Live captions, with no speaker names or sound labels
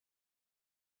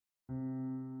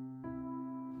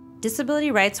Disability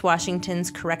Rights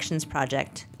Washington's Corrections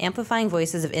Project, Amplifying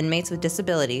Voices of Inmates with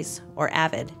Disabilities, or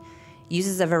AVID,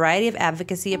 uses a variety of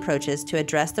advocacy approaches to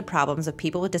address the problems of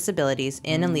people with disabilities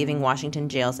in and leaving Washington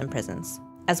jails and prisons.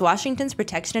 As Washington's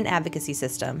protection and advocacy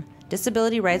system,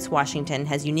 Disability Rights Washington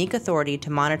has unique authority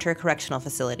to monitor correctional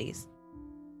facilities.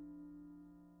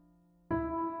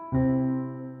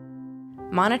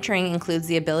 Monitoring includes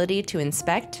the ability to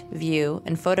inspect, view,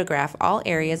 and photograph all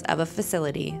areas of a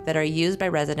facility that are used by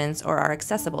residents or are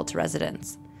accessible to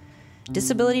residents.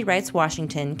 Disability Rights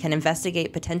Washington can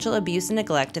investigate potential abuse and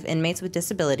neglect of inmates with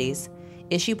disabilities,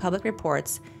 issue public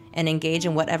reports, and engage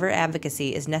in whatever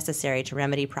advocacy is necessary to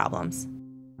remedy problems.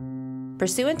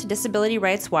 Pursuant to Disability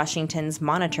Rights Washington's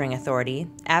monitoring authority,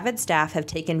 AVID staff have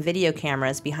taken video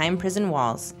cameras behind prison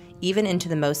walls, even into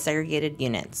the most segregated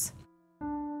units.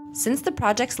 Since the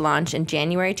project's launch in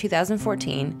January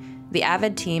 2014, the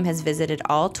AVID team has visited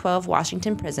all 12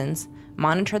 Washington prisons,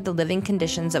 monitored the living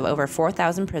conditions of over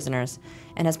 4,000 prisoners,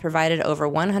 and has provided over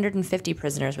 150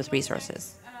 prisoners with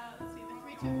resources.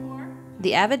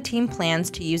 The AVID team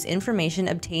plans to use information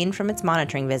obtained from its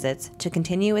monitoring visits to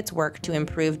continue its work to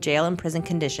improve jail and prison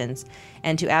conditions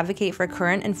and to advocate for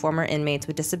current and former inmates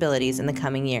with disabilities in the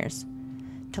coming years.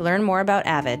 To learn more about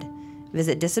AVID,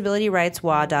 visit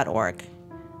disabilityrightswa.org.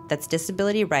 That's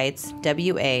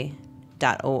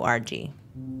disabilityrightswa.org.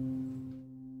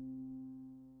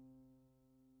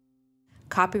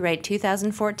 Copyright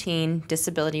 2014,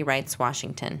 Disability Rights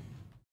Washington.